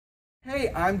Hey,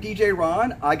 I'm DJ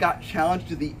Ron. I got challenged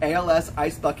to the ALS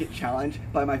Ice Bucket Challenge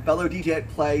by my fellow DJ at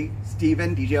Play,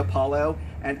 Steven, DJ Apollo,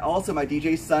 and also my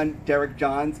DJ son, Derek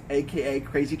Johns, aka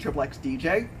Crazy Triple X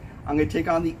DJ. I'm going to take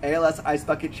on the ALS Ice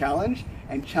Bucket Challenge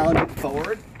and challenge it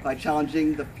forward by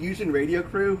challenging the Fusion Radio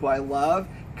crew, who I love,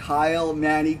 Kyle,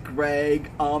 Manny, Greg,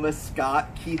 Alma,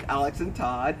 Scott, Keith, Alex, and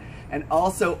Todd, and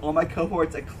also all my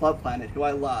cohorts at Club Planet, who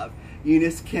I love,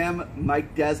 Eunice Kim,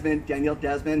 Mike Desmond, Danielle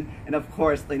Desmond, and of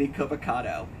course, Lainey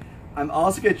Covacado. I'm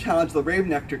also going to challenge the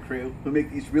Ravenectar crew, who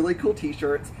make these really cool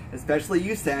t-shirts, especially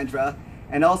you, Sandra,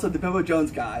 and also the Bimbo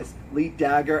Jones guys, Lee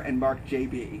Dagger and Mark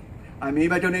JB. I made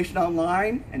my donation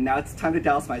online, and now it's time to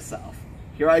douse myself.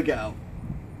 Here I go.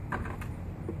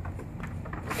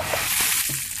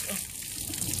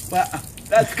 Wow,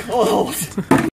 that's cold.